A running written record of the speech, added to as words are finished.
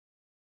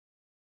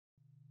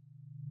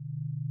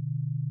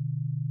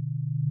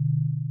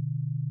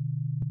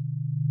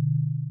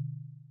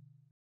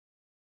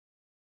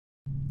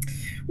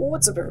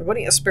What's up,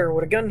 everybody? A Sparrow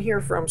with a Gun here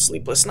from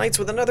Sleepless Nights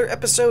with another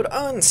episode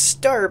on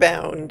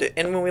Starbound.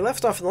 And when we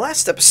left off in the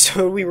last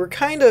episode, we were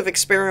kind of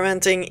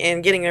experimenting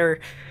and getting a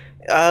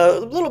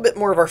little bit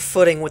more of our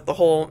footing with the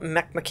whole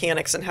mech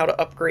mechanics and how to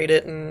upgrade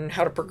it and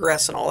how to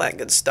progress and all that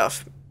good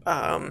stuff.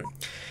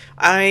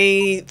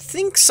 I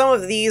think some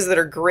of these that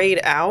are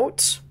grayed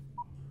out,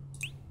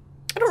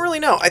 I don't really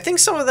know. I think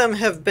some of them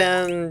have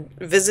been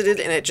visited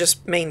and it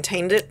just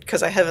maintained it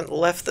because I haven't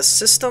left the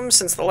system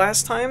since the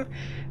last time.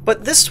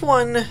 But this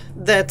one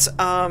that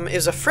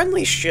is a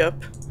friendly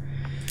ship,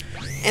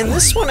 and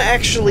this one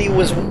actually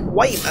was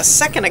white a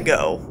second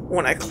ago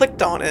when I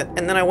clicked on it,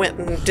 and then I went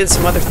and did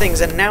some other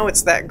things, and now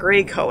it's that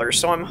gray color.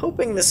 So I'm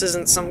hoping this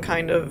isn't some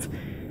kind of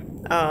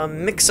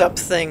mix-up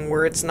thing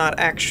where it's not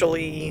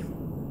actually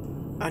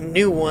a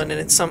new one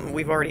and it's something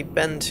we've already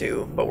been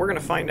to. But we're going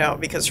to find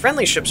out, because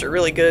friendly ships are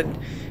really good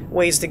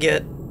ways to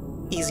get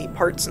easy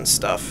parts and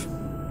stuff.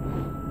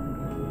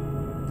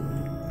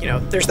 You know,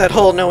 there's that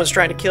whole no one's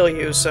trying to kill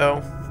you,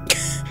 so...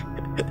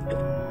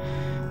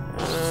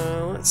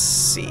 let's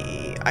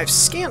see... I've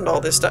scanned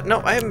all this stuff.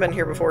 No, I haven't been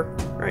here before.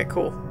 Alright,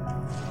 cool.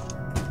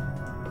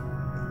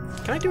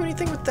 Can I do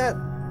anything with that?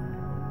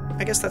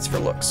 I guess that's for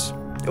looks.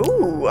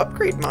 Ooh,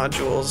 upgrade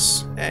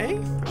modules. Eh?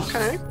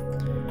 Okay.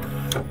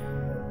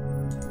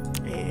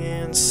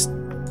 And...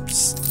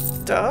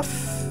 stuff.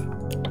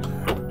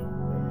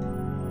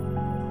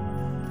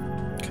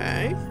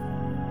 Okay.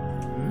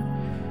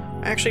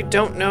 I actually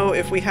don't know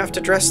if we have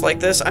to dress like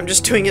this. I'm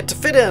just doing it to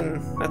fit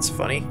in. That's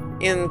funny.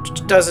 In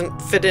doesn't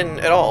fit in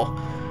at all.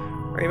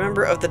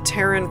 Remember of the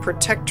Terran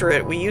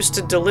Protectorate. We used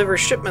to deliver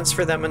shipments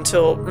for them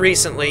until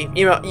recently.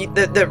 You know,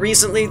 that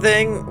recently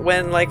thing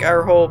when, like,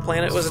 our whole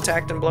planet was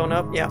attacked and blown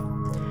up? Yeah.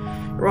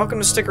 You're welcome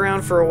to stick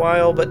around for a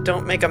while, but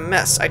don't make a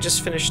mess. I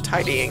just finished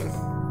tidying.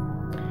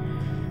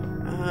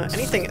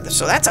 Anything...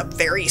 So that's a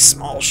very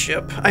small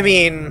ship. I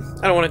mean,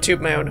 I don't want to toot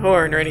my own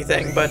horn or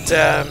anything, but,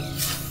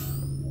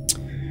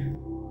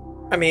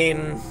 I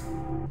mean,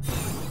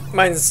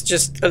 mine's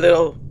just a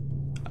little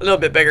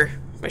bit bigger.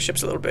 My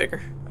ship's a little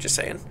bigger, just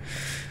saying.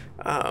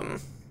 And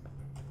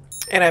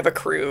I have a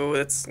crew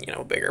that's, you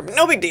know, bigger, but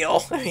no big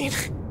deal. I mean,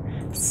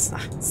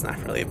 it's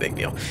not really a big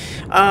deal.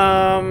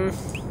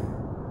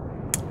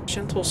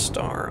 Gentle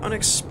Star,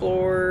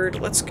 unexplored.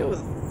 Let's go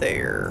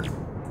there.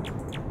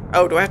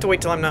 Oh, do I have to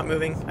wait till I'm not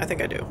moving? I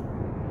think I do.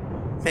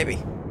 Maybe.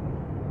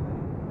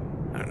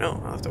 I don't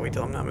know. I'll have to wait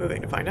till I'm not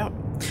moving to find out.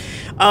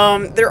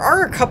 There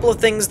are a couple of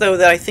things, though,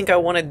 that I think I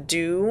want to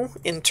do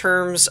in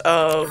terms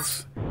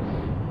of,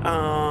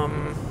 I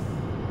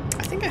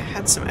think I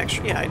had some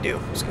extra, yeah, I do.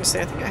 I was going to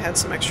say, I think I had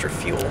some extra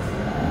fuel.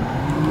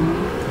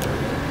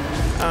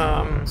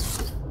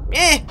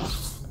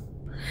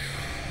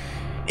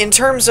 In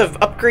terms of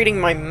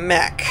upgrading my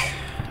mech,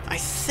 I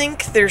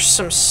think there's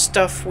some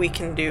stuff we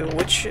can do.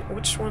 Which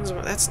one's,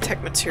 that's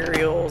tech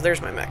material,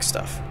 there's my mech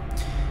stuff.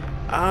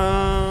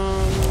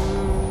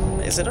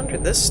 Is it under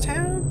this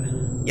tab?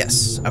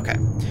 Yes, okay.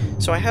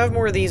 So I have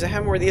more of these, I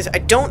have more of these. I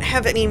don't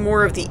have any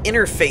more of the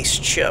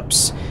interface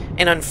chips,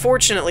 and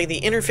unfortunately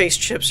the interface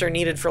chips are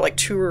needed for like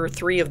 2 or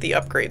 3 of the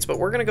upgrades, but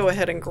we're gonna go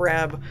ahead and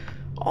grab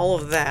all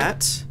of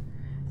that.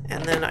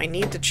 And then I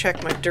need to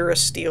check my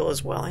Durasteel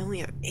as well. I only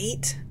have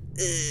 8?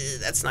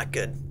 That's not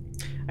good.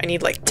 I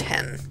need like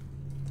 10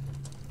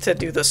 to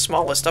do the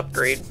smallest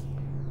upgrade,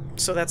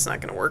 so that's not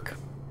gonna work.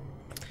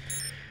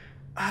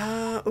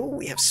 Oh,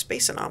 we have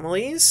space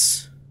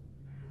anomalies.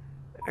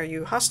 Are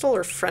you hostile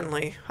or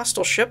friendly?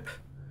 Hostile ship.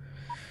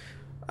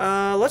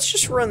 Let's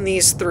just run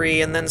these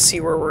 3 and then see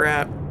where we're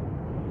at.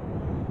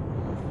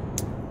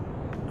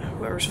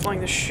 Whoever's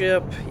flying the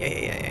ship.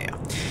 Yeah.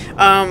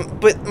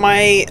 But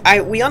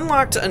we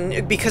unlocked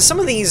because some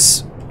of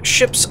these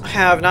ships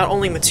have not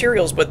only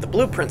materials but the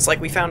blueprints,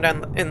 like we found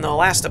in the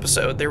last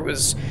episode. There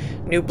was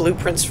new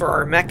blueprints for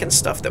our mech and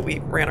stuff that we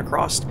ran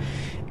across,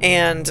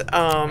 and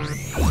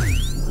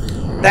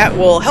that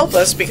will help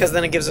us because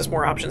then it gives us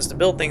more options to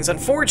build things.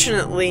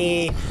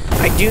 Unfortunately,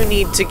 I do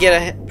need to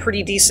get a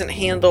pretty decent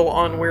handle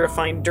on where to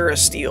find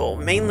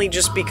Durasteel, mainly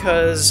just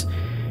because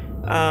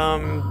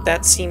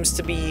that seems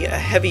to be a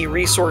heavy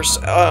resource.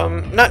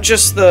 Not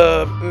just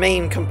the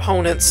main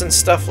components and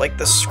stuff like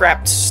the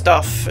scrapped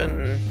stuff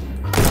and,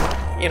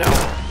 you know,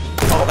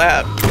 all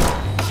that.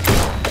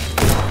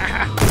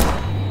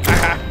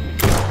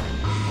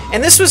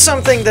 And this was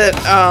something that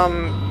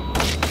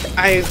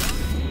I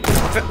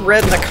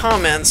read in the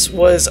comments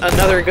was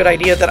another good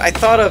idea that I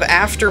thought of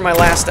after my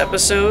last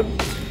episode,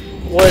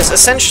 was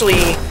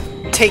essentially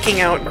taking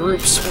out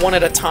groups one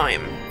at a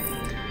time.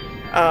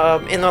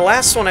 In the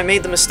last one I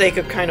made the mistake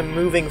of kind of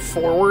moving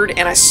forward,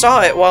 and I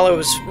saw it while I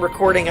was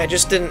recording, I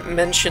just didn't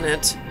mention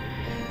it.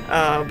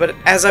 But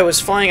as I was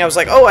flying I was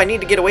like, oh, I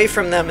need to get away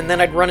from them, and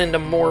then I'd run into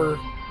more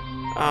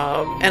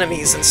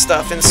enemies and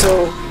stuff, and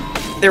so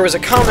there was a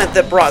comment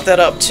that brought that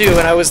up too,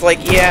 and I was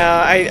like,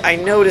 yeah, I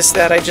noticed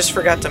that, I just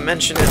forgot to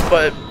mention it,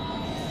 but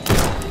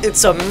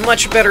it's a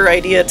much better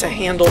idea to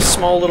handle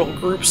small little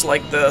groups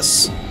like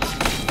this,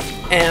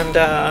 and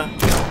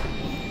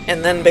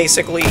then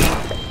basically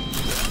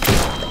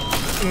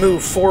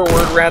move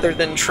forward rather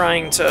than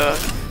trying to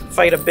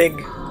fight a big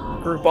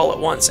group all at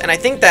once. And I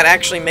think that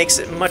actually makes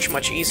it much,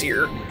 much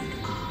easier.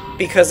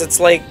 Because it's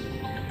like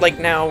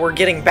now we're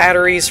getting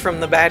batteries from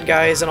the bad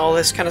guys and all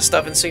this kind of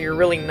stuff, and so you're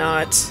really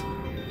not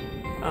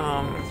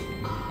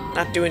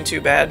doing too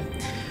bad.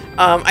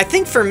 I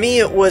think for me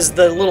it was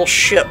the little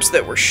ships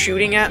that were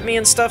shooting at me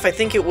and stuff. I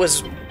think it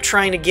was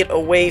trying to get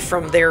away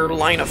from their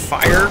line of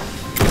fire,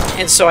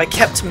 and so I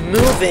kept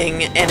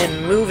moving, and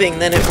in moving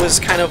then it was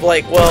kind of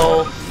like,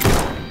 well,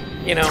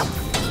 you know,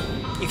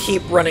 you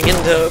keep running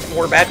into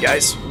more bad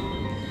guys.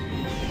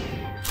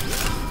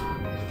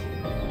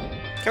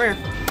 Come here.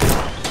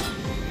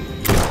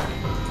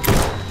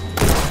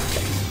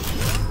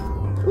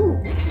 Ooh,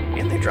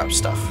 and they drop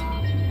stuff.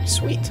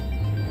 Sweet.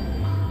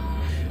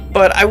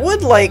 But I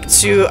would like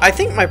to, I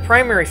think my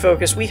primary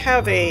focus, we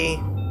have a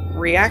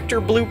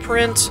reactor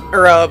blueprint,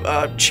 or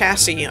a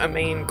chassis, a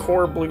main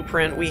core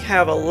blueprint. We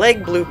have a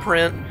leg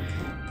blueprint,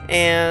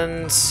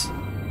 and...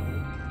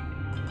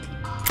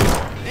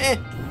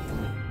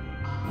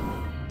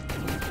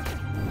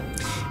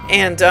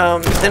 And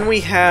then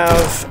we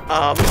have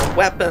a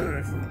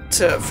weapon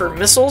for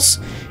missiles,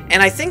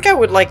 and I think I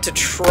would like to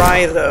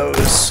try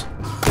those.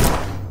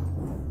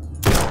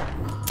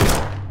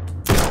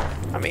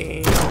 I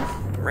mean,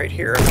 right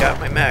here I've got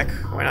my mech.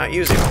 Why not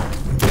use him?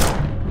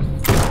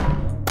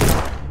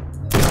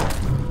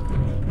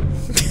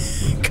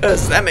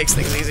 Because that makes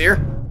things easier.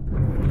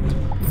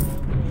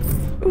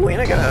 Ooh,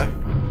 and I got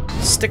a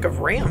stick of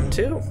RAM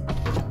too.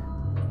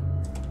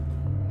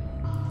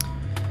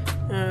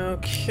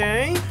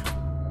 Okay.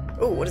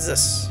 Oh, what is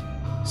this?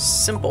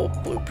 Simple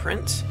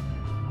blueprint.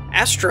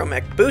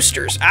 Astromech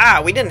boosters.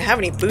 Ah, we didn't have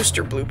any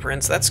booster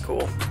blueprints. That's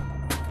cool.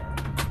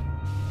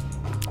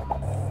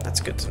 That's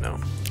good to know.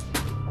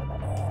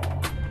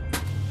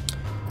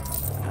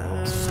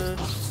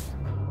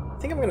 I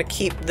think I'm going to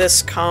keep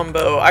this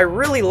combo. I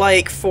really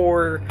like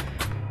for...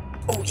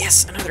 Oh,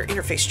 yes, another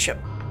interface chip.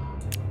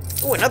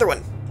 Oh, another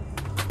one.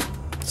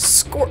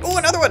 Score. Oh,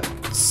 another one.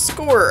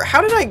 Score.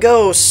 How did I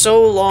go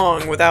so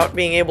long without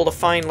being able to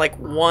find, like,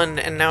 one,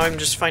 and now I'm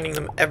just finding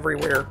them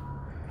everywhere?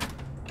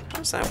 How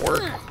does that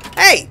work?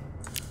 Hey!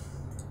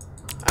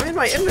 I'm in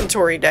my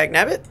inventory,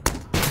 dagnabbit.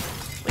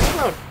 Leave me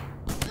alone.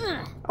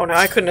 Oh, no,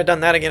 I couldn't have done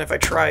that again if I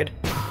tried.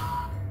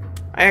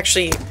 I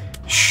actually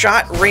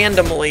shot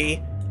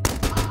randomly.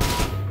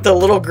 The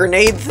little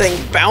grenade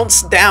thing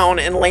bounced down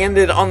and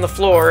landed on the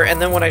floor,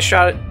 and then when I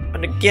shot it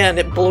again,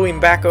 it blew him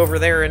back over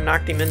there and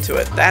knocked him into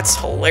it. That's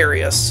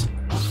hilarious.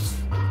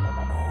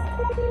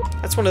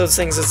 That's one of those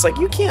things that's like,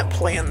 you can't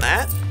plan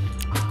that.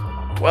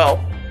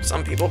 Well,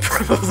 some people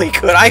probably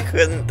could. I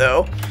couldn't,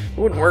 though. It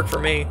wouldn't work for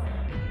me.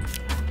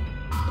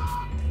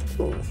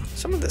 Ooh,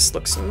 some of this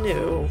looks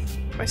new.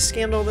 Have I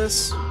scanned all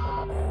this?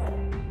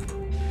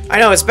 I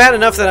know, it's bad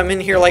enough that I'm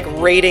in here, like,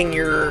 raiding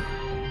your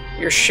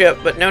ship,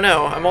 but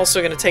no, I'm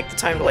also going to take the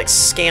time to, like,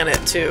 scan it,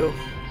 too.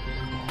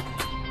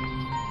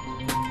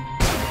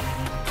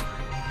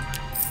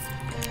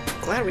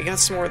 Glad we got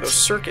some more of those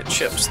circuit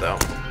chips, though.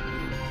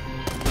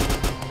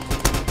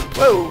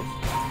 Whoa!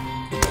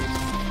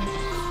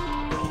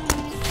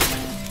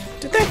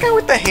 Did that guy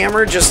with the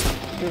hammer just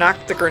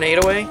knock the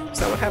grenade away? Is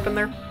that what happened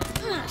there?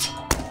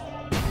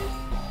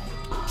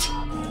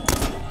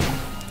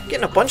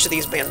 Getting a bunch of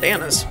these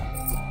bandanas.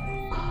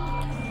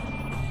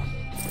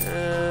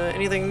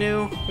 Anything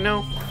new?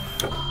 No?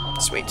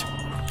 Sweet.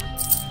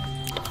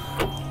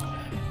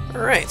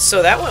 Alright,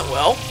 so that went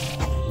well.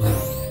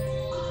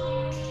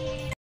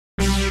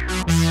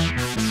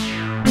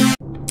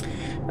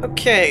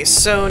 Okay,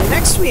 so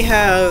next we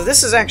have...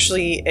 This is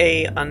actually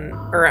an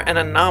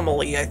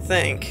anomaly, I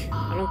think.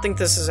 I don't think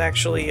this is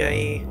actually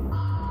a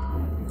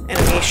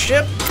enemy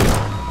ship.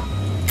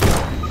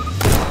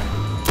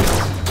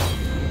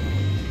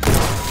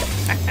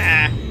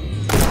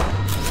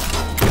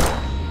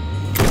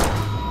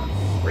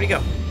 Where'd he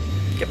go?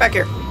 Get back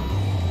here.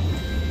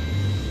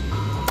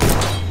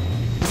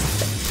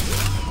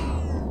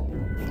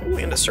 Ooh,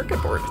 and a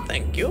circuit board,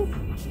 thank you.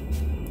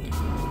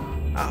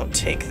 I'll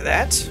take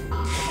that.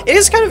 It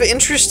is kind of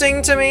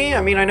interesting to me.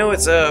 I mean, I know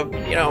it's a,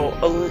 you know,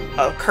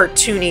 a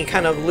cartoony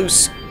kind of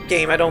loose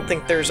game. I don't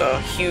think there's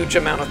a huge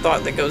amount of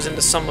thought that goes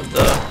into some of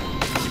the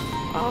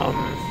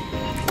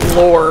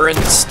lore and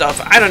stuff.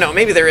 I don't know,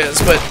 maybe there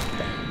is, but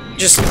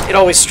just, it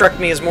always struck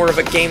me as more of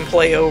a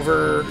gameplay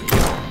over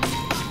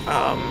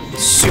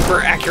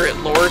super accurate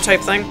lore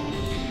type thing.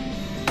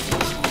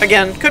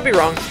 Again, could be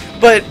wrong,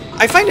 but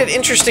I find it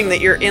interesting that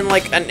you're in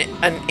like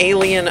an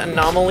alien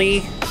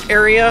anomaly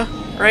area,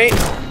 right?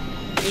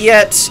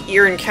 Yet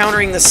you're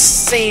encountering the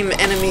same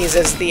enemies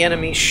as the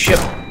enemy ship,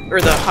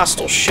 or the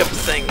hostile ship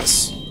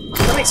things.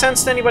 Does that make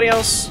sense to anybody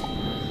else?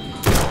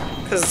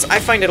 Because I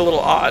find it a little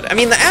odd. I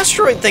mean, the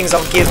asteroid things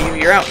I'll give you,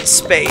 you're out in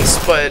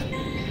space, but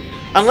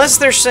unless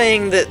they're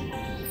saying that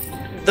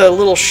the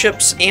little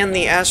ships and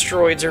the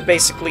asteroids are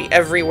basically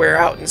everywhere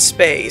out in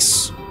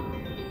space,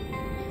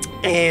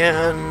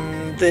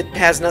 and it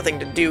has nothing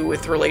to do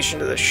with relation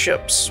to the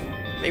ships,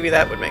 maybe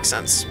that would make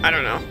sense. I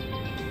don't know.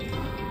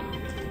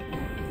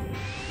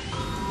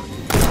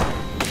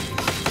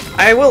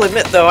 I will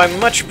admit, though, I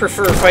much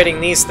prefer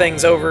fighting these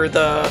things over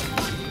the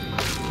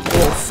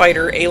little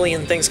fighter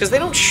alien things, because they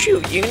don't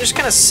shoot. You can just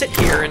kind of sit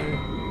here and...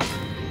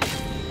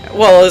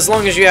 Well, as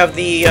long as you have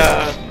the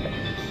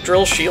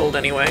drill shield,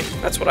 anyway.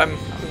 That's what I'm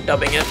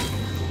dubbing it.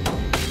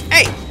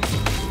 Hey!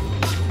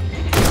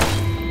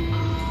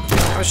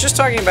 I was just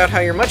talking about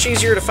how you're much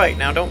easier to fight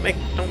now. Don't make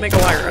a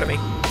liar out of me.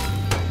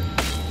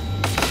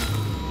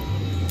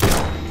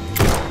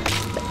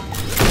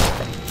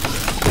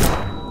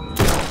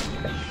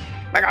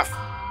 Back off.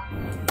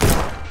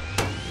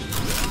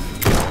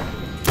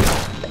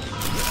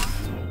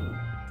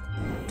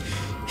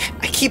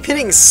 I keep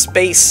hitting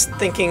space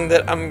thinking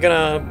that I'm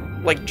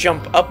gonna, like,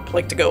 jump up,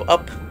 like to go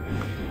up.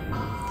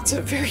 It's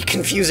a very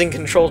confusing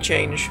control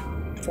change.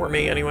 For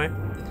me, anyway.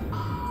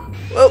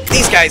 Whoa,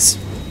 these guys!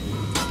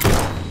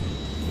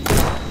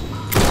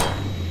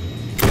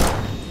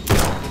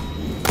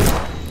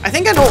 I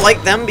think I don't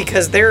like them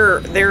because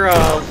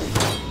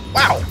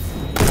wow!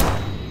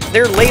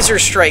 Their laser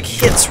strike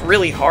hits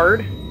really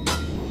hard,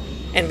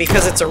 and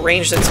because it's a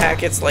ranged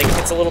attack, it's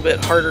a little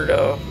bit harder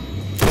to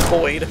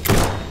avoid.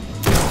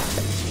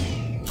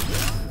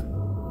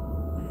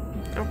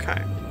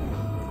 Okay.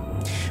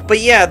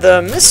 But yeah,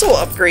 the missile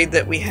upgrade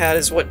that we had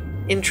is what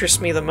interests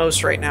me the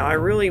most right now. I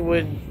really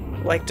would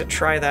like to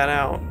try that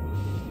out.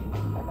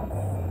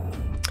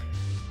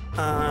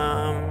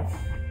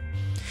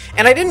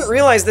 And I didn't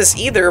realize this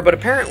either, but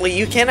apparently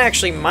you can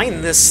actually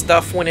mine this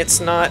stuff when it's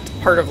not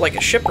part of, like,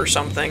 a ship or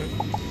something.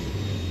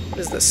 What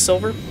is this,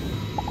 silver?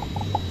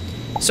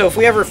 So if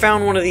we ever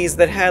found one of these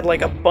that had,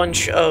 like, a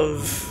bunch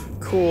of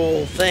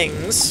cool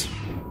things...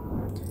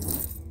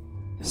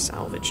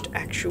 Salvaged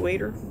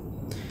actuator?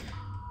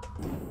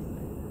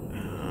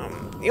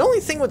 The only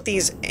thing with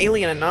these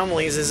alien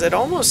anomalies is it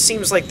almost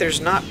seems like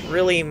there's not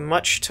really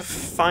much to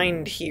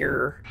find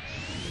here.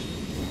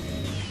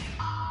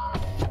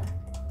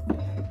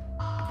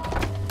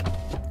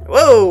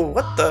 Whoa,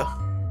 what the?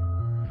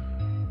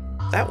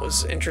 That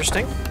was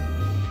interesting.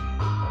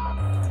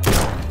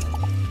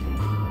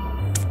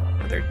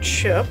 Another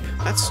chip.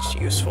 That's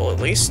useful, at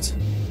least.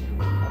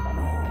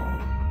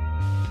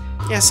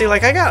 Yeah, see,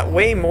 like, I got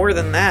way more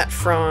than that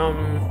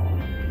from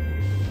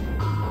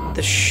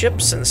the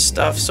ships and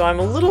stuff, so I'm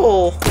a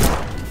little...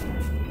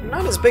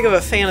 not as big of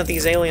a fan of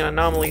these alien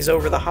anomalies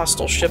over the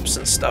hostile ships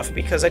and stuff,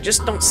 because I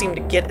just don't seem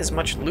to get as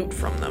much loot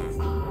from them.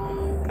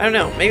 I don't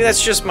know, maybe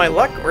that's just my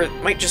luck, or it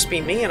might just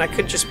be me, and I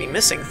could just be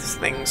missing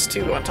things,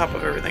 too, on top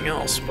of everything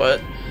else, but...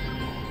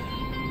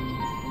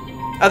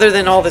 other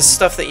than all this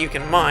stuff that you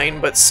can mine,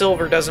 but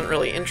silver doesn't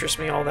really interest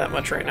me all that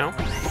much right now.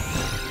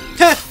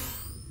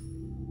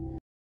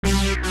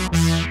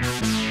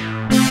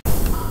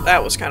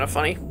 That was kind of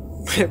funny.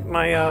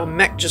 My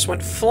mech just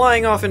went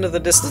flying off into the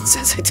distance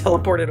as I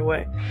teleported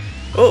away.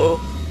 Uh-oh.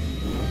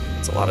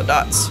 That's a lot of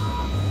dots.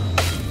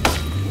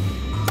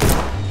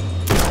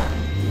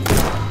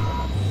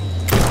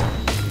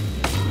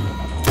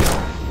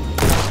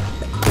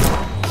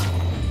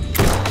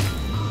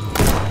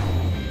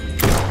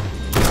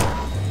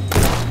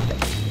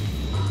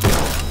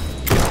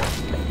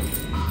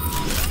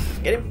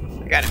 Get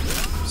him? I got him.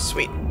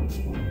 Sweet.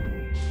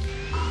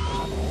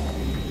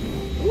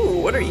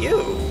 Ooh, what are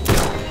you?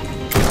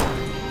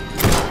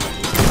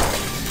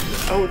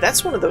 Oh,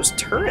 that's one of those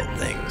turret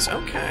things.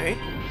 Okay.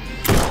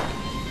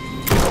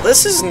 Well,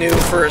 this is new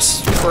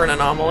for an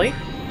anomaly.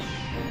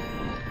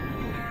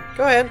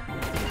 Go ahead.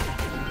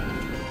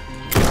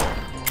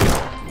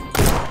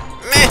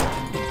 Meh.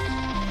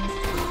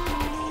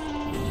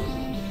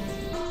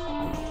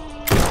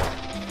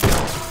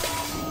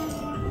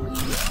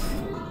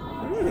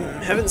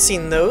 Haven't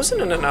seen those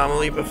in an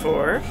anomaly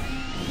before.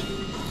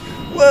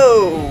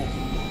 Whoa!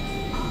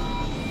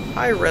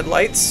 Hi, red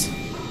lights.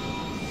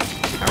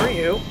 How are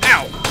you?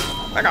 Ow!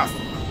 Back off.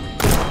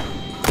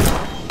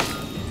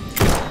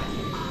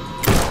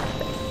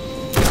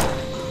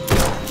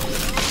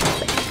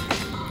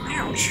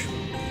 Ouch.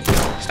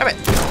 Stop it.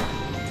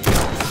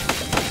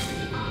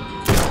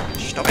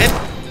 Stop it.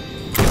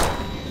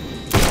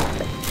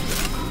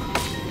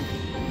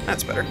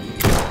 That's better.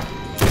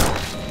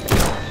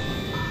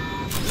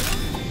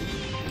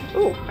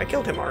 Ooh, I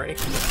killed him already.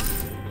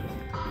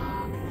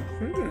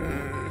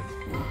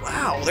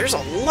 Wow, there's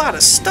a lot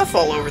of stuff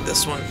all over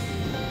this one.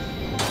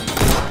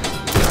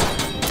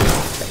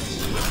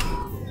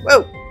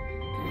 Whoa!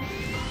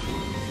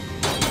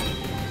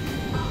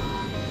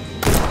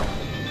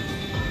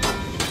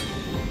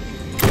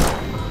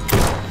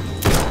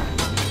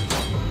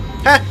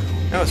 Ha!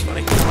 That was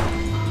funny.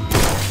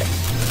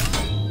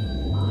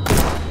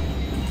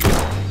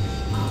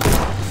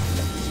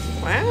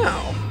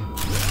 Wow.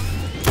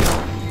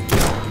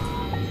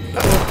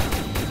 Uh-oh.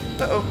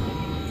 Uh-oh.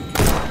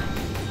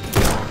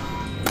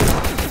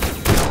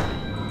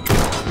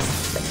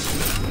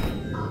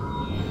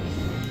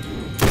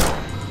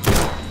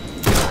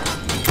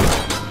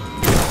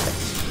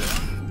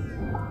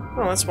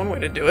 Well, that's one way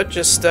to do it.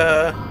 Just,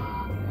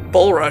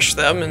 bull rush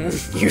them and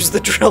use the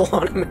drill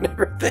on them and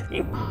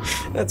everything.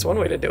 That's one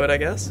way to do it, I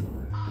guess.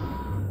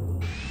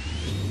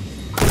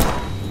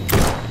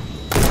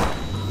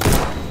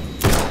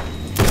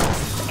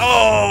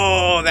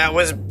 Oh, that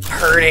was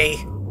pretty.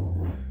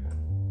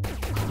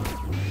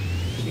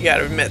 You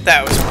gotta admit,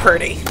 that was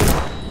pretty.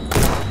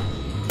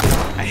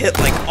 I hit,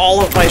 like,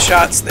 all of my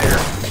shots there.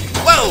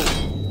 Whoa!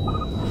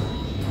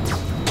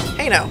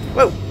 Hey now.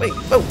 Whoa, wait,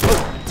 whoa, whoa,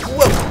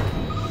 whoa!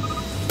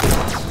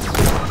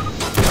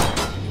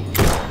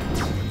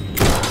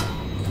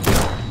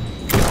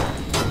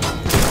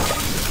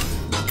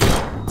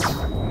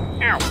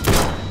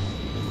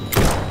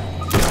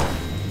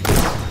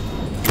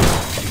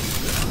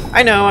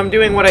 I know, I'm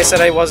doing what I said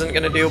I wasn't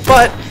gonna do,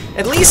 but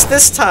at least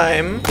this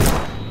time,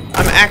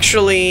 I'm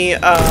actually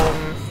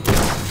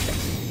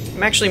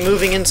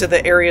moving into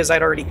the areas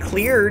I'd already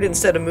cleared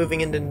instead of moving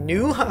into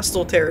new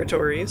hostile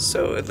territories,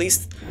 so at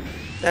least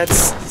that's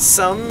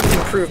some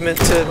improvement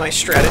to my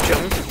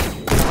stratagem.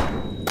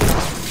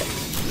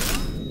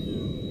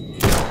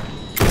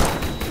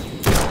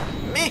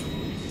 Meh.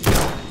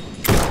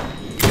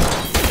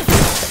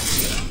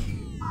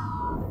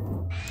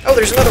 Oh,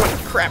 there's another one.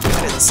 Crap,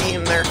 I didn't see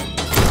him there.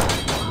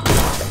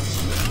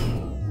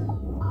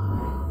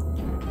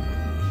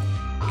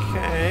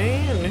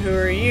 Okay, and who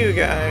are you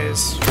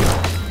guys?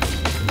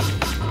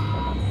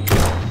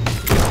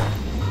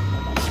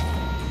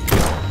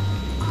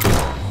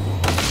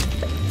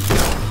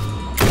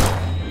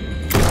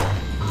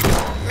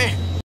 Meh.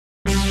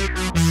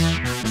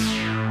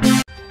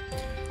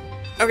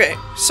 Okay,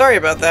 sorry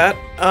about that.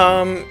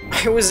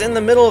 I was in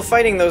the middle of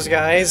fighting those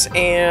guys,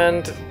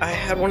 and I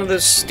had one of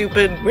those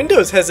stupid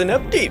Windows has an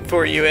update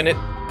for you, and it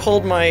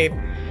pulled my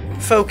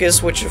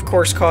focus, which of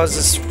course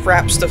causes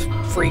fraps to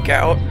freak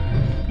out.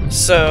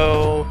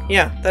 So,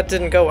 yeah, that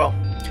didn't go well.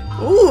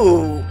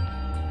 Ooh!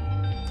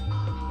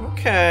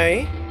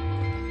 Okay.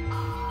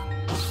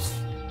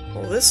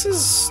 Well, this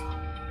is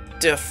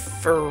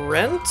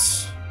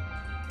different.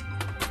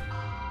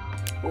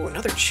 Ooh,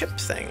 another chip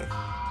thing.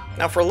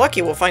 Now, if we're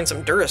lucky, we'll find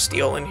some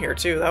Durasteel in here,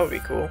 too. That would be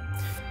cool.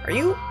 Are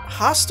you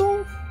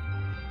hostile?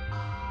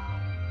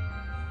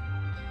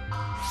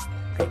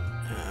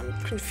 I'm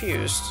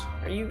confused.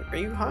 Are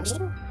you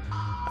hostile?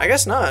 I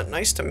guess not.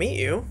 Nice to meet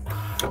you.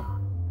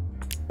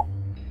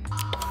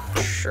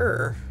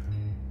 Sure.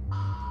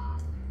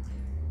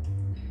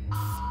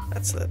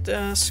 That's the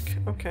desk.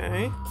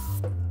 Okay.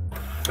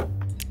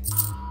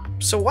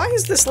 So why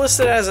is this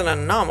listed as an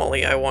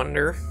anomaly, I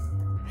wonder?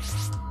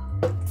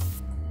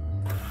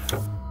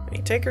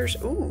 Any takers?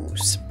 Ooh,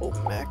 simple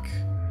mech.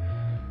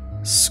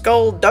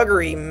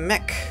 Skullduggery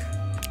mech.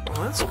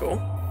 Oh, that's cool.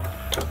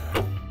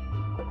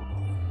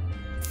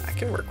 I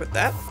can work with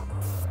that.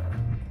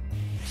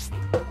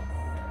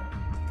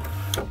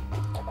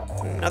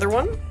 Another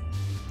one.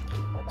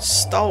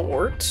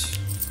 Stalwart.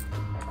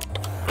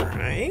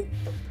 Alright.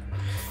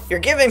 You're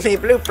giving me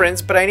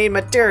blueprints, but I need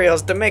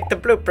materials to make the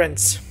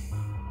blueprints.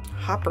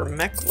 Hopper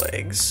mech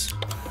legs.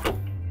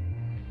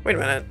 Wait a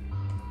minute.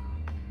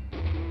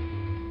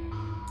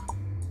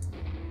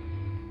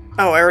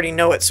 Oh, I already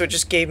know it, so it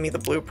just gave me the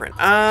blueprint.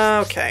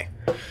 Okay.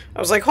 I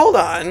was like, hold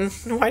on.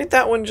 Why did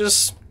that one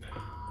just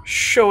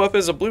show up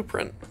as a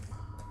blueprint?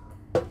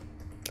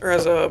 Or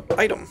as a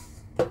item?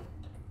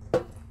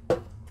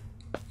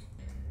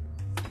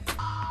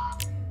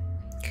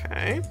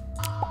 Okay.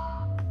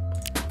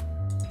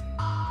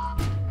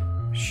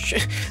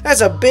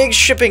 That's a big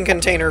shipping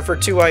container for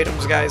 2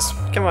 items, guys.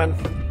 Come on.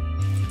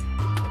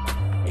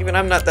 Even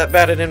I'm not that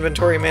bad at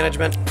inventory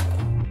management.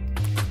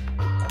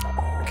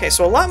 Okay,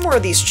 so a lot more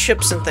of these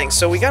chips and things.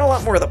 So we got a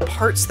lot more of the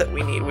parts that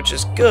we need, which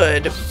is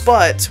good,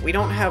 but we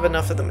don't have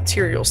enough of the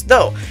materials.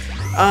 Though,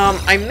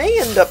 I may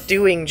end up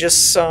doing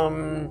just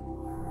some,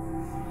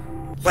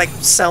 like,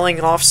 selling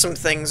off some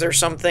things or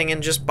something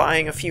and just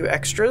buying a few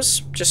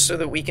extras, just so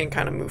that we can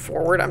kind of move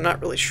forward. I'm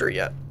not really sure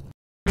yet.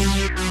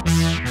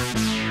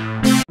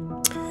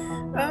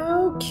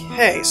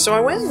 Okay, so I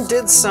went and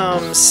did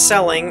some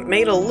selling,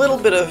 made a little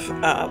bit of,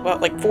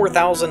 about like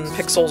 4,000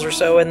 pixels or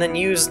so, and then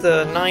used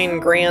the 9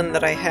 grand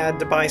that I had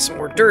to buy some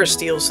more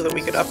Durasteel so that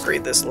we could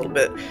upgrade this a little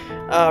bit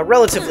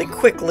relatively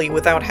quickly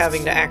without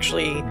having to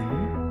actually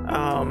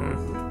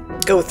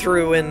go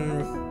through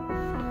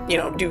and, you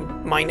know, do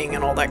mining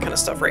and all that kind of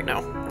stuff right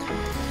now.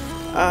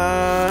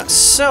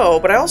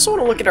 But I also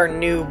want to look at our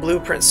new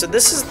blueprint. So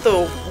this is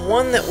the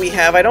one that we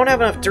have. I don't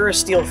have enough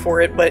Durasteel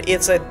for it, but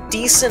it's a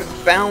decent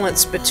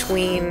balance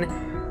between,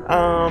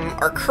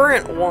 our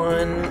current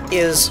one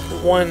is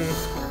 1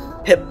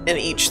 pip in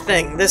each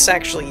thing. This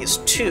actually is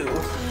 2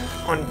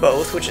 on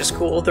both, which is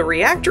cool. The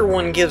reactor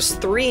one gives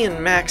 3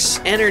 in max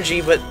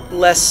energy, but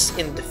less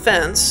in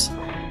defense.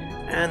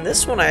 And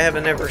this one I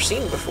haven't ever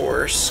seen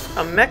before.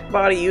 A mech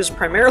body used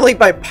primarily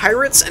by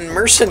pirates and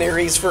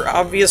mercenaries for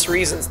obvious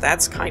reasons.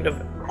 That's kind of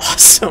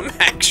awesome,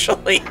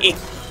 actually. I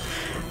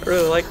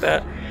really like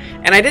that.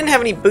 And I didn't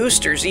have any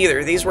boosters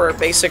either. These were our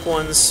basic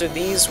ones, so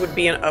these would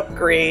be an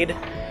upgrade.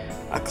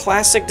 A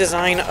classic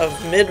design of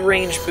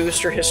mid-range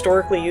booster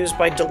historically used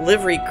by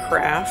delivery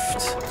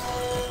craft.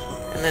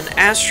 And then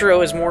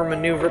Astro is more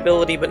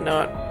maneuverability but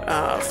not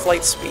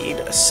flight speed.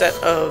 A set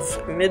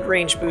of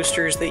mid-range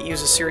boosters that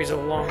use a series of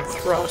long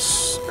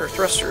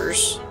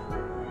thrusters.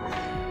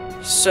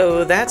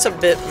 So that's a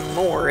bit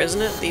more,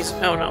 isn't it? These,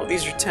 oh no,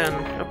 these are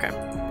 10. Okay.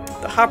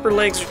 The hopper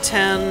legs are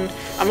 10.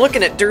 I'm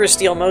looking at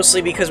Durasteel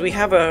mostly because we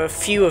have a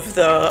few of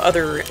the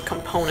other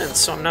components,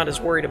 so I'm not as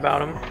worried about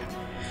them.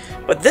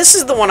 But this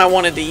is the one I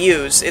wanted to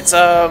use. It's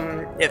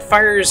it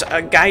fires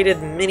a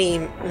guided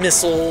mini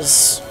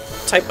missiles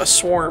type of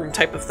swarm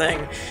type of thing,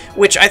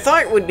 which I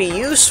thought would be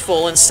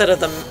useful instead of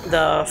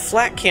the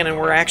flat cannon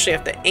where I actually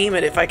have to aim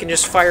it. If I can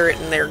just fire it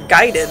and they're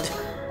guided,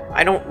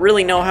 I don't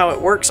really know how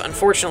it works.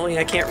 Unfortunately,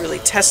 I can't really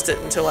test it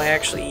until I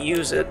actually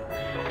use it.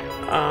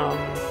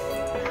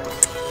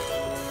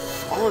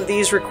 All of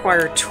these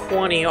require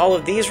 20. All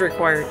of these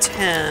require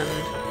 10.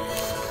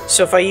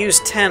 So if I use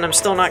 10, I'm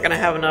still not going to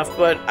have enough,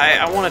 but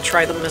I want to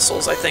try the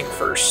missiles, I think,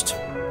 first.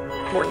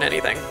 More than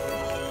anything.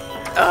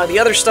 The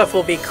other stuff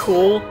will be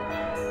cool,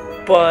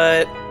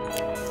 but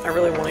I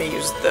really want to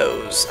use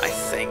those, I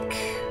think.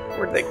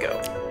 Where'd they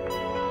go?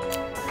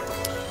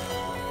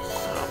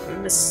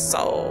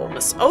 Missile.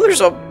 Oh,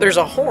 there's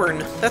a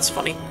horn. That's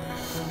funny.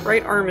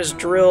 Right arm is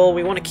drill.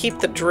 We want to keep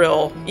the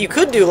drill. You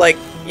could do, like,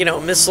 you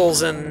know,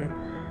 missiles and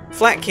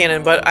flat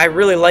cannon, but I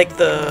really like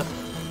the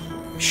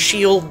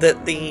shield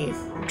that the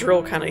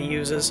drill kind of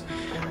uses.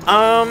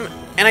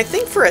 And I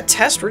think for a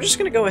test, we're just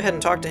going to go ahead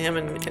and talk to him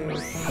and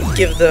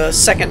give the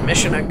second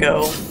mission a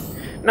go.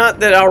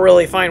 Not that I'll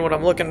really find what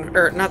I'm looking,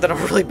 or not that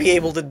I'll really be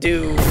able to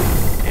do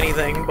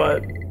anything,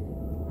 but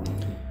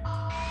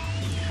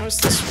how does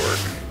this work?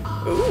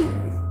 Ooh.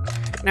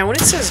 Now when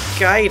it says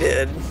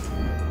guided,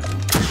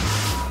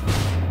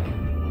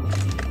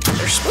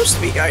 they're supposed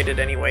to be guided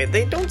anyway.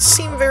 They don't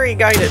seem very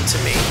guided to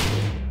me.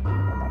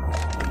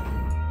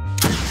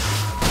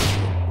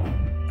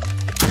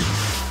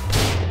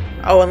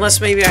 Oh, unless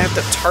maybe I have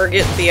to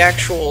target the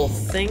actual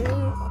thing,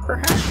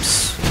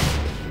 perhaps?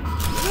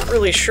 I'm not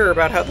really sure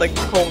about how the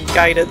whole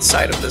guided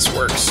side of this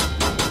works.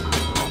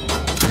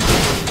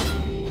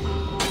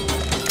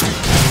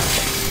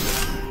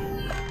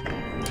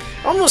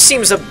 Almost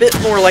seems a bit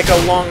more like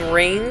a long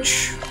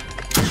range.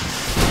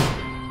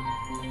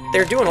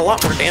 They're doing a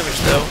lot more damage,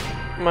 though.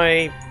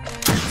 My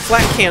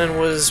flat cannon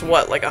was,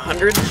 what, like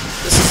 100?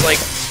 This is like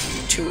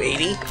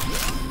 280?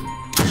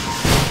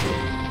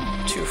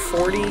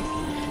 240?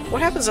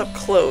 What happens up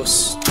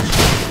close?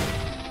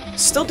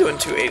 Still doing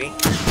 280.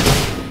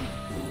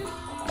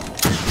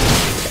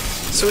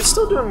 So it's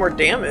still doing more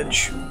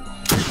damage. I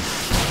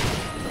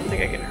don't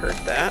think I can hurt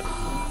that.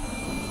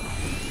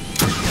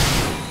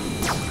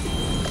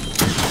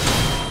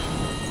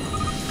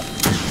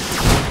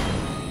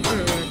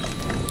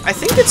 I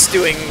think it's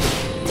doing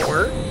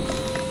more.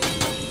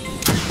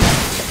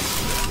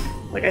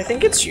 Like, I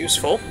think it's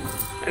useful.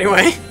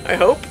 Anyway, I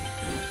hope.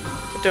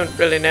 I don't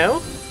really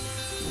know.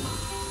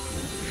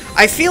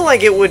 I feel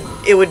like it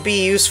would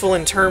be useful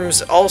in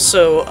terms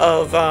also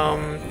of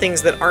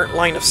things that aren't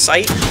line of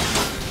sight.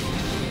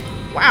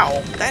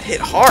 Wow, that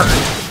hit hard.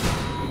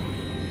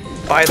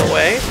 By the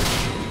way.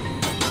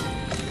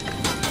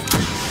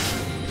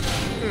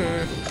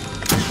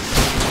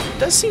 It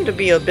does seem to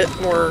be a bit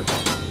more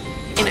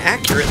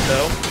inaccurate,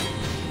 though.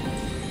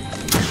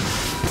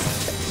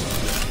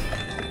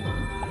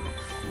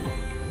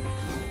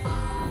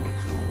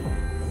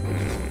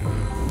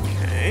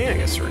 Okay, I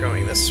guess we're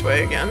going this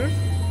way again.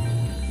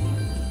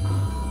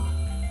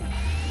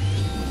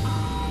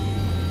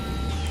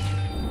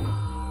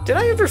 Did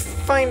I ever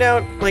find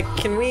out, like,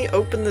 can we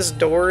open this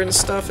door and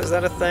stuff? Is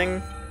that a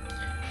thing?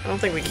 I don't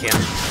think we can.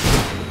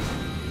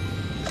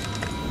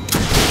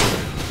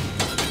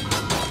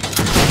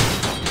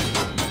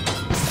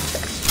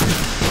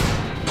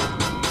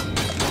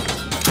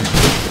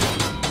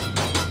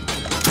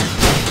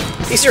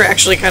 These are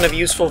actually kind of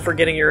useful for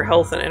getting your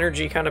health and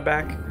energy kind of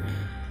back.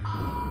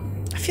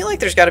 I feel like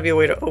there's got to be a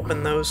way to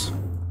open those.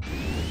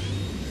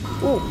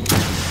 Ooh.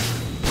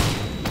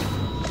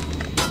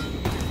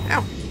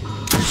 Ow.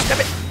 Stop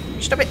it!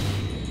 Stop it!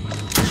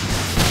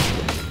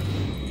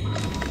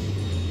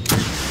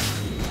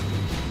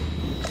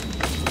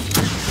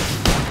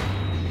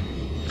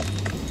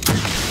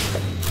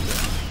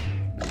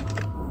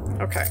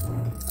 Okay.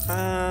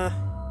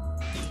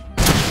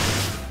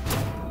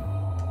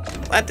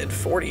 That did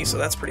 40, so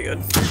that's pretty good.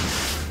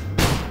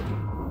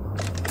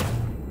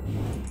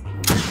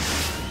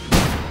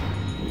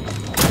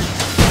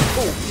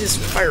 Oh, his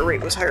fire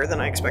rate was higher than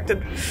I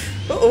expected.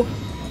 Uh-oh.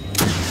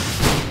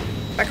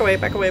 Back away,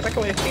 back away, back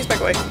away. Please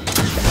back away.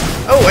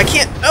 Oh, I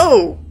can't.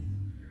 Oh!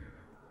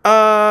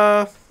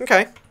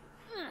 Okay.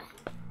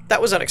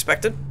 That was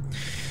unexpected.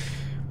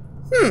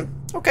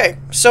 Okay.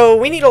 So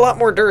we need a lot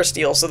more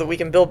Durasteel so that we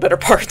can build better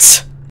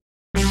parts.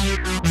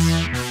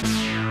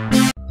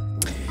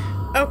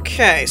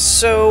 Okay,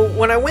 so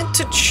when I went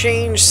to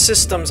change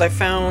systems, I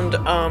found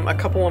a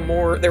couple of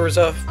more. There was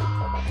a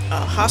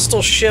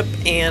hostile ship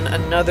and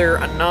another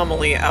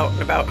anomaly out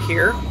and about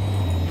here.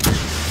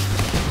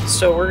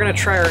 So we're going to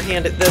try our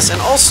hand at this, and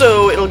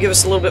also it'll give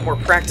us a little bit more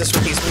practice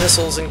with these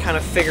missiles and kind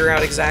of figure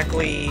out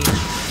exactly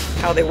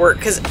how they work,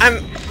 because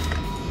I'm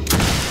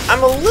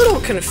a little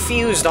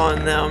confused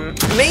on them,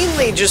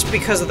 mainly just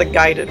because of the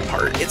guided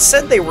part. It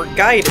said they were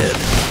guided,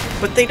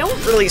 but they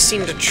don't really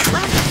seem to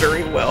track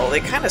very well. They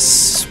kind of...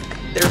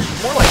 they're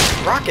more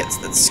like rockets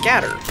that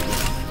scatter.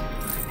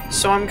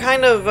 So I'm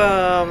kind of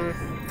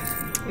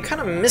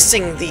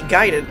missing the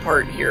guided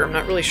part here. I'm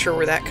not really sure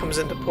where that comes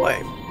into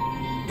play.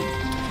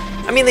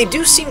 I mean, they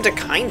do seem to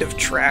kind of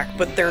track,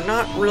 but they're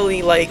not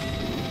really, like...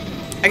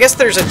 I guess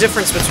there's a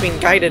difference between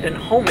guided and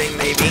homing,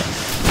 maybe.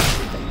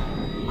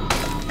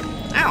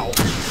 Ow!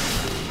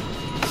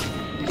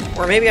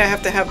 Or maybe I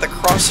have to have the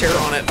crosshair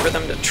on it for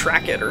them to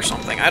track it or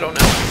something. I don't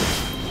know.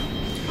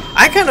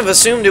 I kind of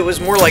assumed it was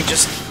more like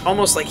just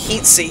almost like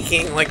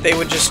heat-seeking, like they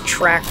would just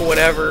track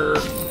whatever,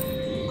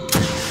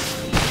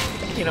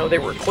 you know, they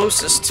were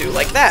closest to.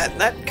 Like that.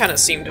 That kind of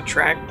seemed to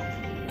track.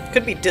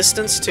 Could be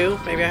distance, too.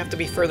 Maybe I have to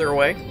be further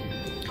away.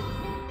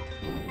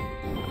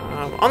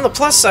 On the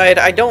plus side,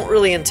 I don't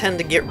really intend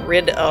to get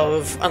rid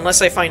of,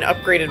 unless I find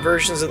upgraded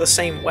versions of the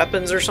same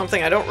weapons or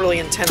something, I don't really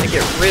intend to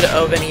get rid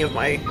of any of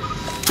my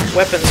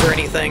weapons or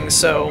anything,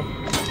 so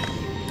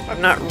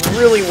I'm not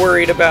really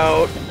worried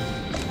about,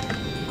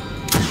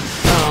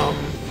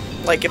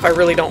 like, if I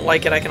really don't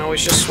like it, I can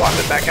always just swap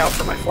it back out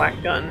for my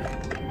flak gun.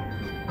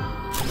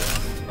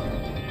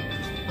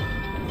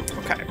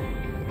 Okay,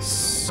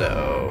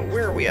 so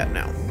where are we at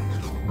now?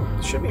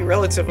 Should be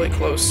relatively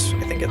close,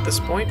 I think, at this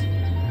point.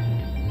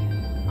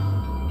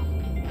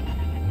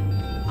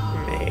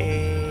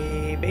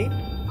 Maybe.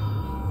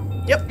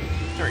 Yep,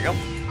 there we go.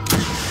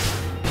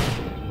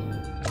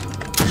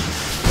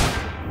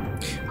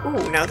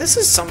 Ooh, now this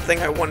is something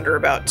I wonder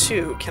about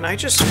too. Can I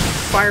just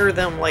fire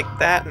them like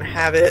that and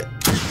have it...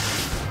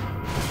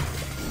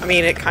 I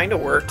mean, it kind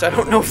of worked. I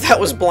don't know if that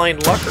was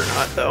blind luck or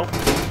not, though.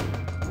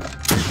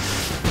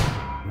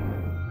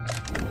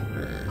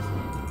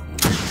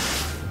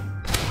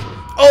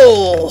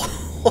 Oh!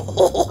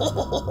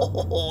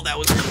 That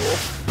was cool.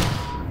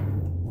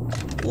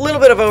 A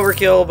little bit of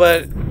overkill,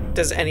 but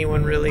does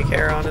anyone really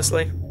care,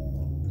 honestly?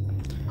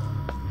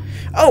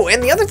 Oh,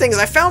 and the other thing is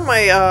I found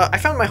my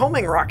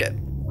homing rocket.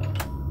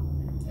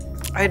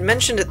 I had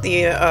mentioned it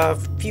the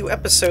few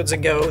episodes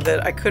ago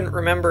that I couldn't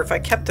remember if I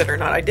kept it or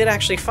not. I did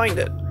actually find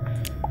it.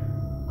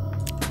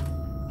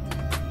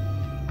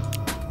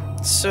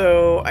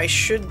 So I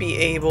should be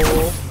able...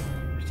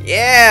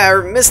 Yeah,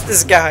 I missed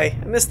this guy.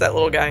 I missed that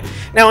little guy.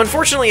 Now,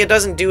 unfortunately, it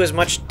doesn't do as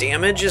much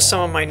damage as some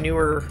of my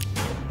newer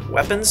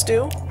weapons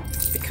do,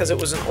 because it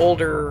was an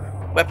older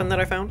weapon that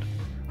I found.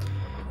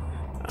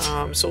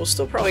 So we'll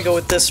still probably go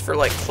with this for,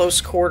 like,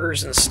 close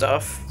quarters and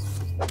stuff.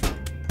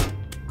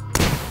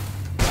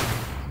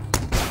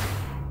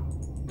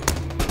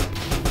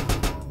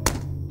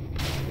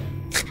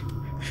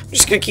 I'm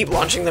just gonna keep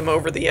launching them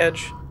over the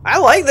edge. I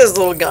like this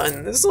little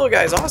gun. This little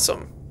guy's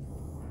awesome.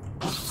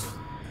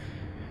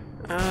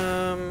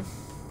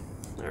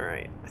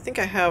 Alright. I think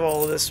I have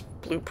all of this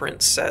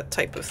blueprint set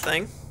type of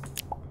thing.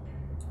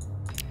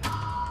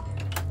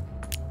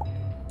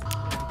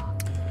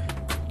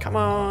 Come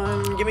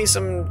on, give me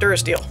some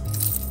Durasteel.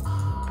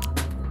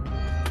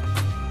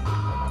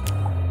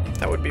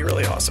 That would be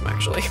really awesome,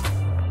 actually.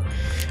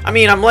 I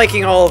mean, I'm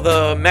liking all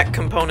the mech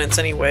components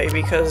anyway,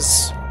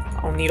 because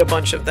I'll need a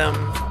bunch of them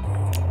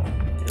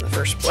in the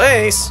first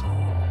place.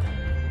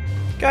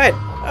 Go ahead,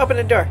 open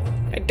the door.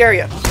 I dare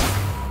you.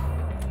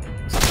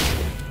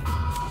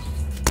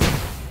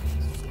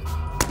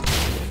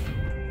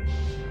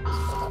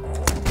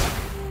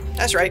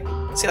 That's right.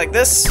 See, like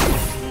this?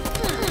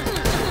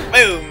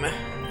 Boom!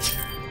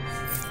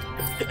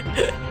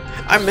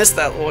 I missed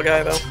that little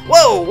guy, though.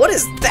 Whoa, what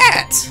is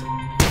that?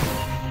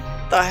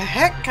 The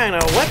heck kind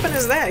of weapon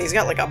is that? He's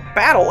got like a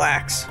battle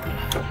axe.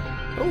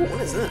 Oh, what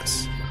is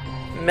this?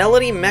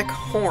 Melody Mech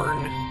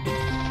Horn.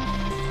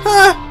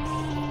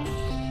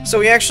 Huh! So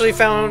we actually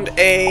found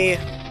a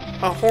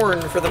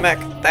horn for the mech.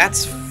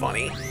 That's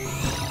funny.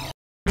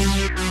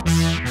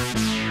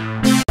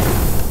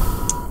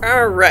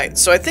 Alright,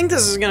 so I think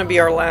this is going to be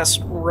our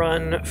last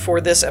run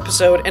for this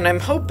episode, and I'm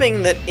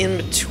hoping that in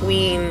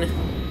between,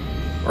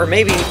 or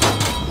maybe,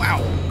 wow,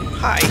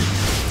 hi,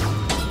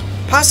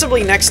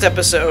 possibly next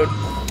episode,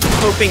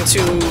 hoping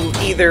to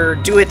either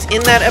do it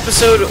in that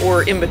episode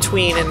or in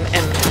between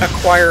and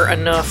acquire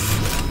enough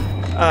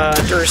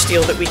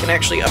Durasteel that we can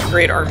actually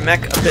upgrade our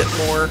mech a bit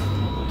more,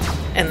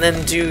 and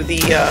then do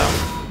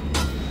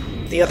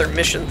the other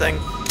mission thing.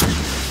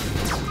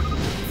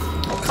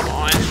 Oh, come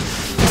on.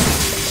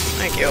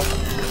 Thank you.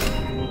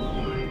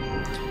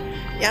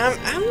 Yeah,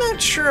 I'm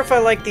not sure if I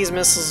like these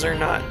missiles or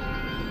not.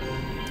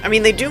 I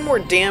mean, they do more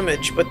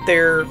damage, but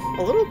they're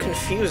a little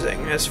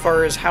confusing as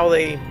far as how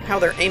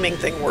their aiming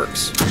thing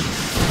works.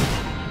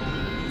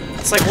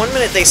 It's like 1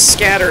 minute they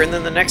scatter, and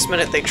then the next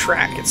minute they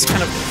track. It's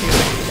kind of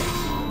confusing.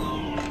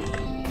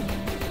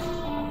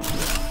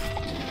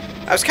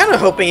 I was kind of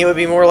hoping it would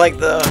be more like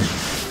the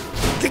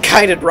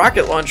guided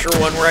rocket launcher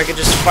one, where I could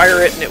just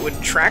fire it and it would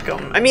track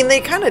them. I mean, they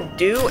kind of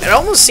do. It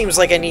almost seems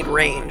like I need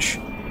range.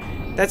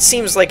 That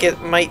seems like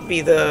it might be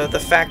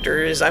the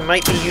factor, is I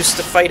might be used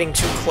to fighting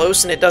too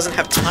close and it doesn't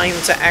have time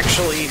to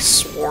actually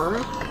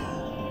swarm.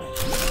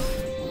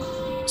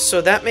 So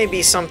that may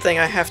be something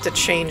I have to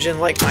change in,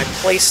 like, my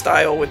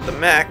playstyle with the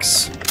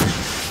mechs.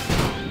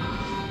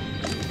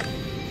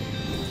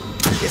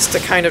 is to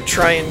kind of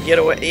try and get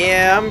away.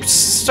 Yeah, I'm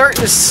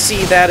starting to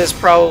see that as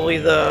probably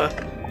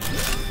the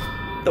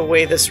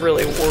way this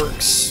really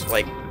works,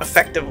 like,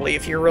 effectively,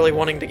 if you're really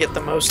wanting to get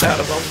the most out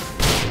of them.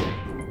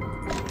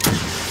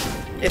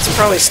 It's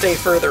probably stay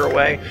further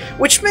away,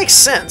 which makes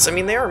sense. I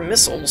mean, they are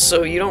missiles,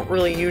 so you don't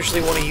really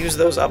usually want to use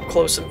those up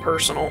close and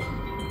personal.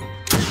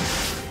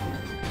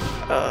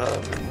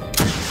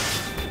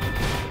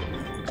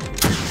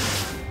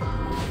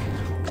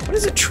 What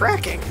is it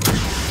tracking?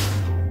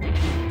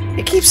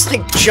 It keeps,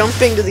 like,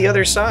 jumping to the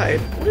other side.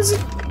 What is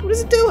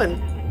it doing?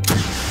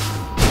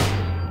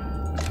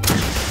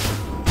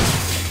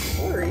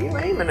 What are you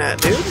aiming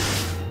at, dude?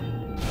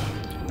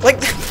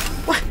 Like,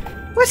 what?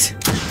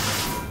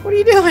 What are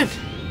you doing?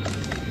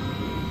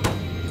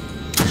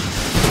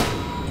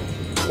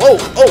 Whoa!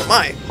 Oh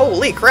my!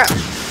 Holy crap!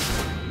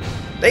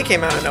 They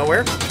came out of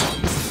nowhere.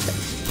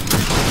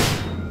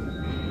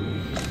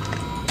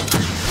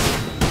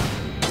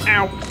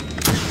 Ow!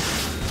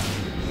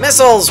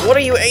 Missiles! What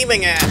are you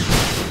aiming at?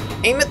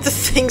 Aim at the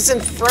things in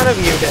front of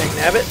you, dang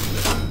nabbit.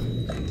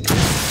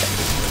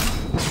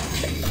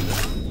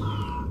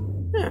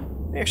 Yeah,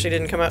 they actually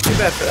didn't come out too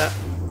bad for that.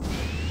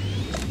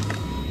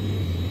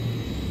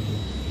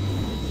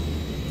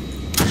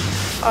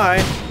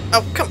 Hi.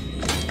 Oh, come.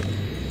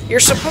 You're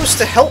supposed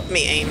to help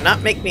me aim,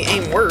 not make me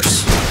aim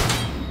worse.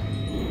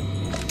 I'm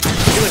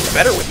doing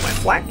better with my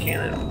flak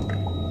cannon.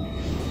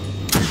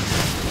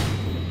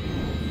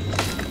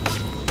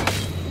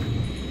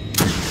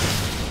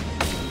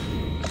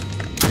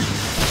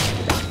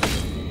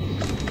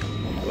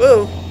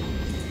 Whoa.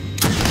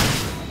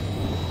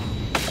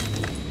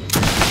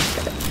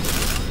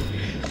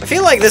 I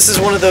feel like this is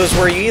one of those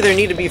where you either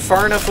need to be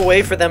far enough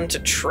away for them to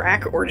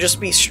track, or just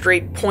be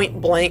straight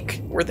point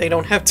blank where they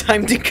don't have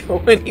time to go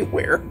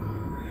anywhere.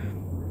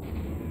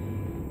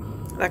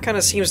 That kind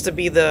of seems to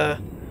be the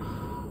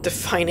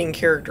defining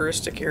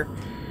characteristic here.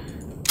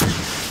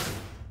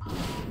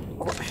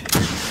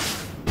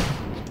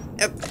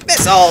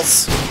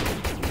 Missiles!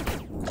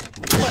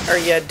 What are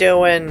you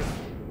doing?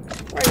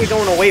 Why are you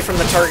going away from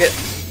the target?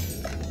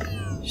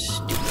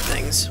 Stupid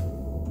things.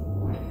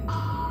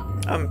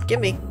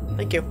 Gimme.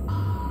 Thank you.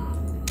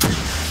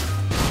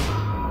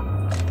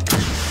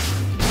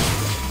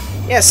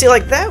 Yeah, see,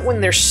 like that, when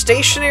they're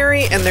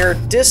stationary and they're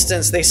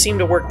distance, they seem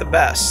to work the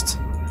best.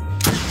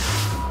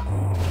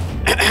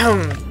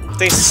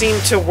 They seem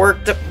to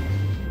work the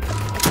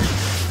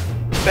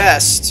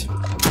best.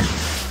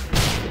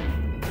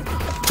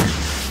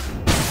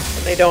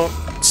 They don't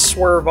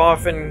swerve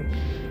off and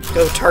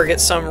go target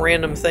some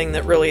random thing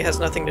that really has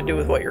nothing to do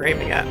with what you're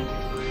aiming at.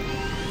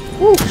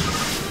 Woo!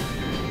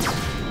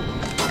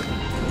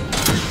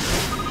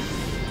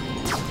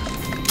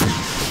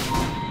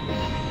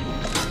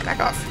 Back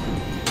off.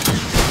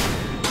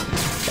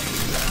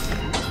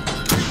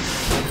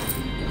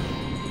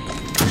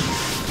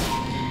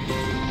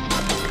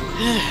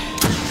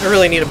 I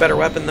really need a better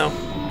weapon, though.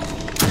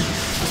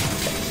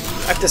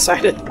 I've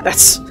decided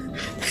that's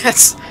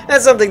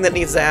something that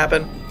needs to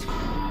happen.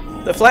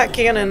 The flak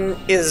cannon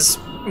is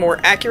more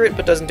accurate,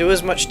 but doesn't do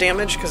as much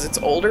damage because it's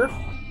older.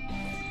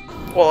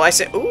 Well, I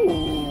say,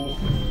 ooh.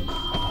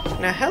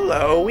 Now,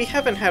 hello, we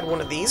haven't had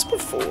one of these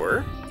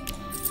before.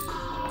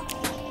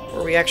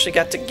 Where we actually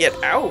got to get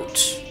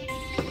out.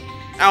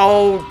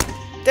 Oh,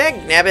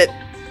 dagnabbit.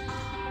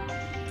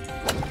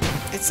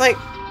 It's like,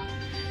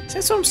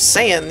 that's what I'm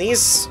saying.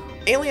 These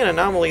alien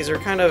anomalies are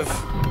kind of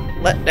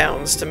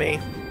letdowns to me.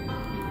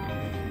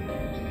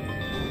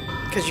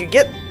 Because you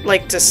get,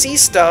 like, to see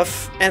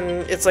stuff, and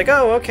it's like,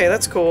 oh, okay,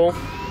 that's cool.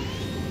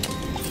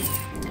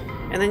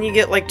 And then you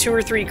get, like, 2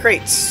 or 3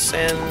 crates,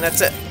 and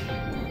that's it.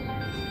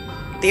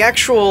 The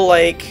actual,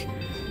 like,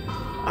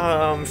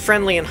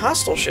 friendly and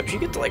hostile ships, you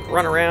get to, like,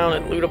 run around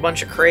and loot a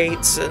bunch of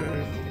crates and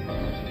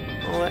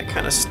all that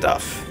kind of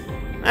stuff.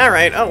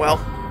 Alright, oh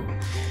well.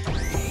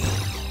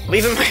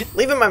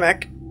 Leaving my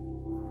mech.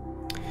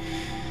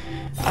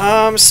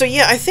 So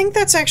yeah, I think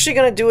that's actually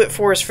going to do it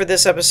for us for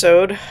this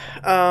episode.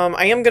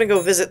 I am going to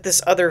go visit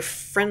this other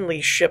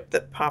friendly ship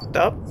that popped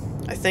up,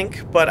 I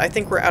think, but I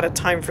think we're out of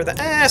time for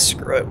that.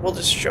 Screw it, we'll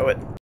just show it.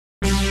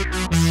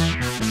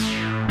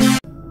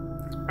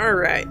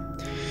 Alright.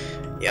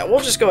 Yeah, we'll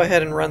just go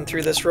ahead and run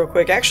through this real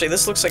quick. Actually,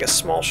 this looks like a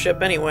small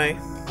ship anyway.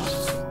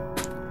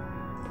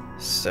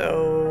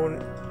 So,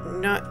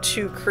 not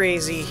too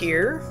crazy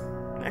here.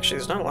 Actually,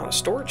 there's not a lot of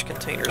storage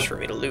containers for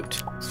me to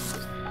loot.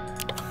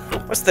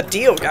 What's the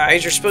deal,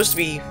 guys? You're supposed to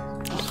be,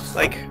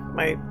 like,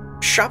 my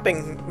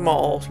shopping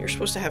mall. You're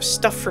supposed to have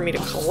stuff for me to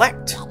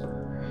collect.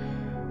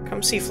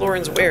 Come see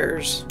Florin's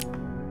wares.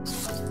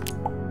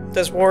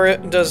 Does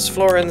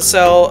Florin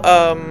sell,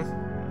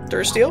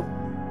 Dursteel?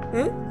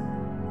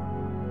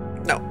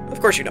 No, of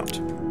course you don't.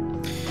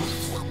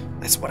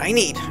 That's what I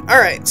need.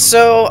 Alright,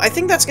 so I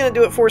think that's going to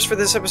do it for us for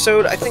this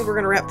episode. I think we're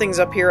going to wrap things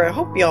up here. I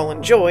hope y'all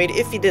enjoyed.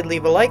 If you did,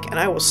 leave a like, and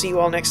I will see you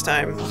all next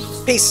time.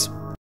 Peace!